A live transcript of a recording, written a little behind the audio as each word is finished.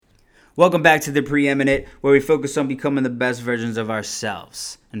Welcome back to The Preeminent, where we focus on becoming the best versions of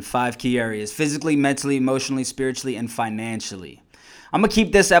ourselves in 5 key areas: physically, mentally, emotionally, spiritually, and financially. I'm going to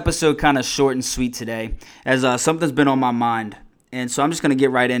keep this episode kind of short and sweet today, as something's been on my mind, and so I'm just going to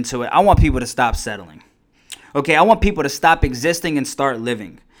get right into it. I want people to stop settling. Okay, I want people to stop existing and start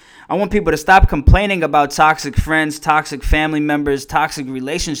living. I want people to stop complaining about toxic friends, toxic family members, toxic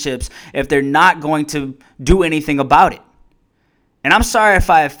relationships if they're not going to do anything about it. And I'm sorry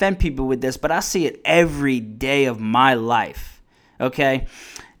if I offend people with this, but I see it every day of my life, okay?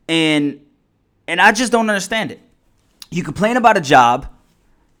 And I just don't understand it. You complain about a job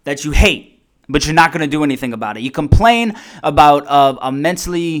that you hate, but you're not going to do anything about it. You complain about a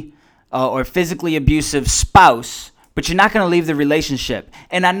mentally or physically abusive spouse, but you're not going to leave the relationship.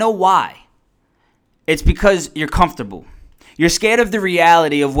 And I know why. It's because you're comfortable. You're scared of the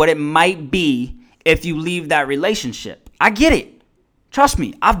reality of what it might be if you leave that relationship. I get it. Trust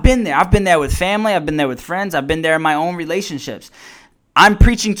me, I've been there. I've been there with family. I've been there with friends. I've been there in my own relationships. I'm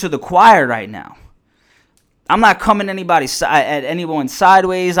preaching to the choir right now. I'm not coming at anyone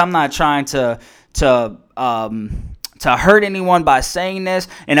sideways. I'm not trying to hurt anyone by saying this.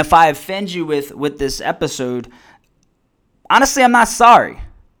 And if I offend you with this episode, honestly, I'm not sorry.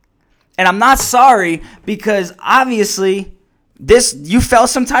 And I'm not sorry because obviously you felt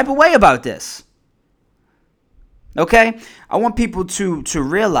some type of way about this. Okay? I want people to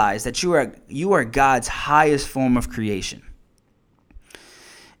realize that you are God's highest form of creation.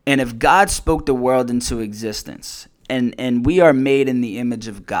 And if God spoke the world into existence, and we are made in the image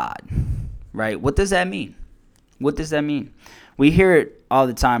of God, right? What does that mean? What does that mean? We hear it all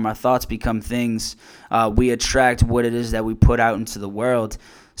the time. Our thoughts become things. We attract what it is that we put out into the world.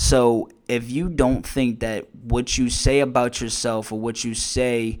 So if you don't think that what you say about yourself or what you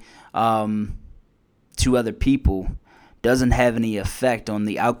say to other people doesn't have any effect on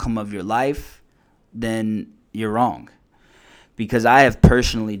the outcome of your life, then you're wrong. Because I have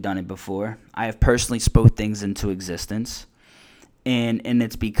personally done it before. I have personally spoke things into existence. And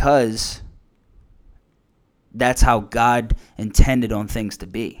it's because that's how God intended on things to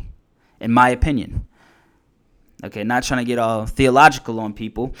be, in my opinion. Okay, not trying to get all theological on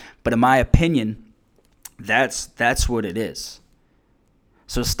people, but in my opinion, that's what it is.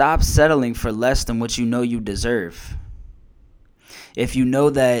 So stop settling for less than what you know you deserve. If you know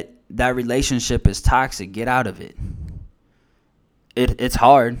that relationship is toxic, get out of it. It's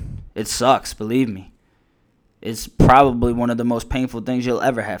hard. It sucks, believe me. It's probably one of the most painful things you'll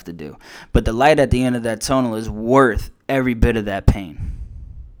ever have to do. But the light at the end of that tunnel is worth every bit of that pain.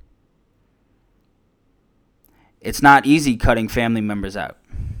 It's not easy cutting family members out,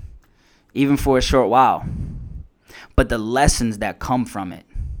 even for a short while. But the lessons that come from it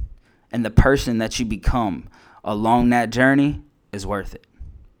and the person that you become along that journey is worth it.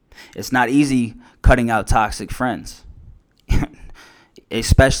 It's not easy cutting out toxic friends,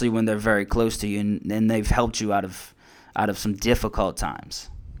 especially when they're very close to you and they've helped you out of some difficult times.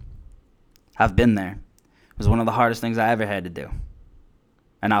 I've been there. It was one of the hardest things I ever had to do.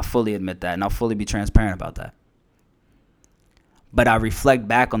 And I'll fully admit that, and I'll fully be transparent about that. But I reflect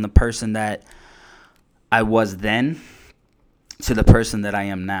back on the person that I was then to the person that I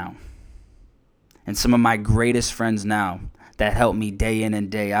am now. And some of my greatest friends now that help me day in and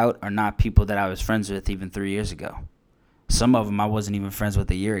day out are not people that I was friends with even 3 years ago. Some of them I wasn't even friends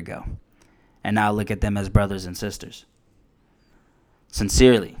with a year ago. And now I look at them as brothers and sisters.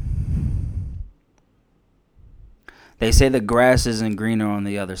 Sincerely. They say the grass isn't greener on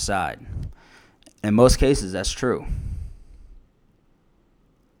the other side. In most cases, that's true.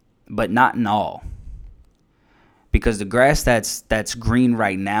 But not in all. Because the grass that's green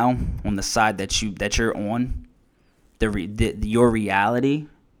right now on the side that you're on, your reality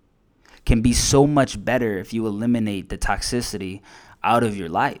can be so much better if you eliminate the toxicity out of your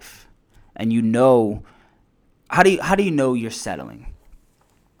life. And you know, how do you know you're settling?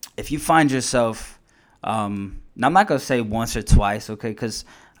 If you find yourself, now I'm not gonna say once or twice, okay? Because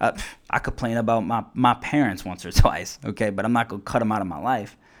I complain about my parents once or twice, okay? But I'm not gonna cut them out of my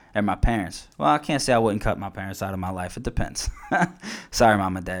life. And my parents. Well, I can't say I wouldn't cut my parents out of my life. It depends. Sorry,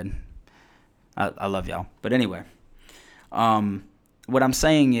 mom and dad. I love y'all. But anyway, what I'm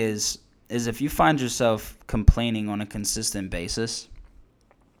saying is if you find yourself complaining on a consistent basis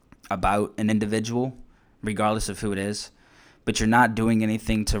about an individual, regardless of who it is, but you're not doing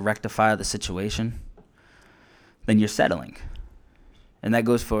anything to rectify the situation, then you're settling. And that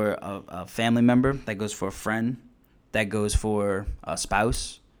goes for a family member. That goes for a friend. That goes for a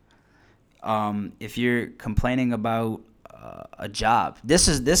spouse. If you're complaining about a job, this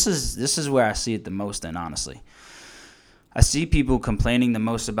is where I see it the most. And honestly, I see people complaining the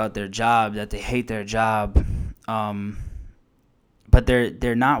most about their job, that they hate their job, but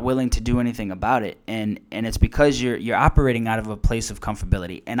they're not willing to do anything about it, and it's because you're operating out of a place of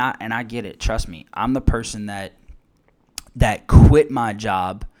comfortability. And I get it. Trust me, I'm the person that quit my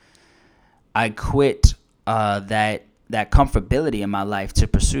job. I quit that comfortability in my life to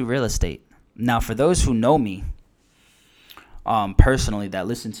pursue real estate. Now, for those who know me personally, that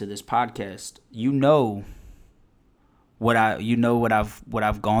listen to this podcast, you know what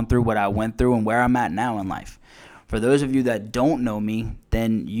I've gone through, what I went through, and where I'm at now in life. For those of you that don't know me,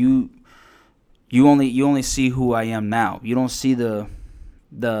 then you only see who I am now. You don't see the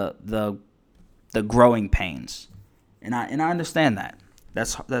growing pains, and I understand that.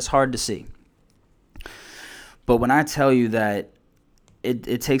 That's hard to see. But when I tell you that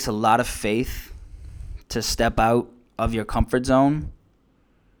it takes a lot of faith to step out of your comfort zone,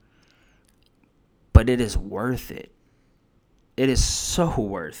 but it is worth it. It is so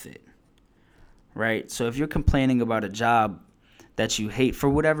worth it, right? So if you're complaining about a job that you hate for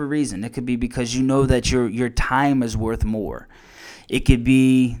whatever reason, it could be because you know that your time is worth more. It could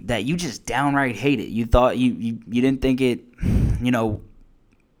be that you just downright hate it. You thought you didn't think it,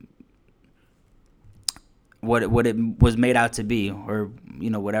 what it was made out to be, or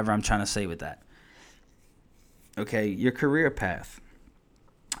whatever I'm trying to say with that. Okay, your career path.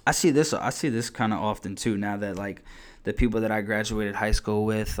 I see this kind of often too, now that like the people that I graduated high school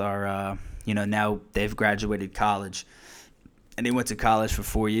with are now they've graduated college, and they went to college for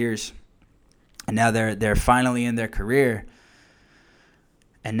 4 years, and now they're finally in their career,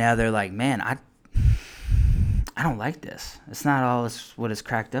 and now they're like, man, I don't like this. It's not all what it's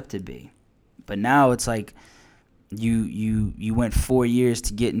cracked up to be. But now it's like you went 4 years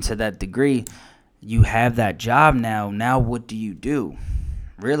to get into that degree. You have that job now. Now what do you do?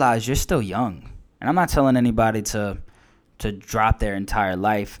 Realize you're still young. And I'm not telling anybody to drop their entire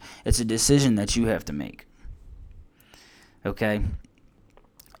life. It's a decision that you have to make. Okay?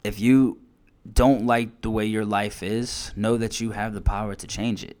 If you don't like the way your life is, know that you have the power to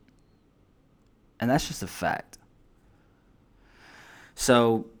change it. And that's just a fact.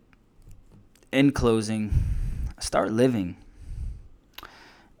 So, in closing, start living.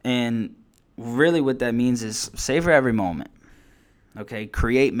 And really what that means is savor every moment. Okay?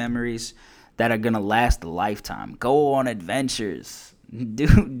 Create memories that are going to last a lifetime. Go on adventures.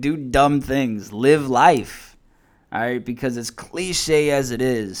 Do dumb things. Live life. All right? Because as cliche as it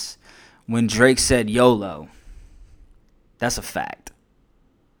is, when Drake said YOLO, that's a fact.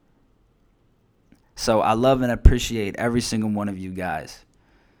 So I love and appreciate every single one of you guys.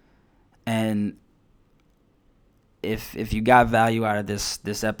 And if you got value out of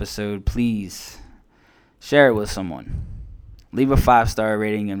this episode, please share it with someone. Leave a 5-star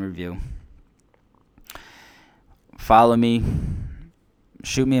rating and review. Follow me.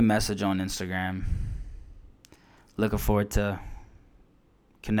 Shoot me a message on Instagram. Looking forward to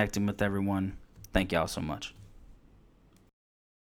connecting with everyone. Thank y'all so much.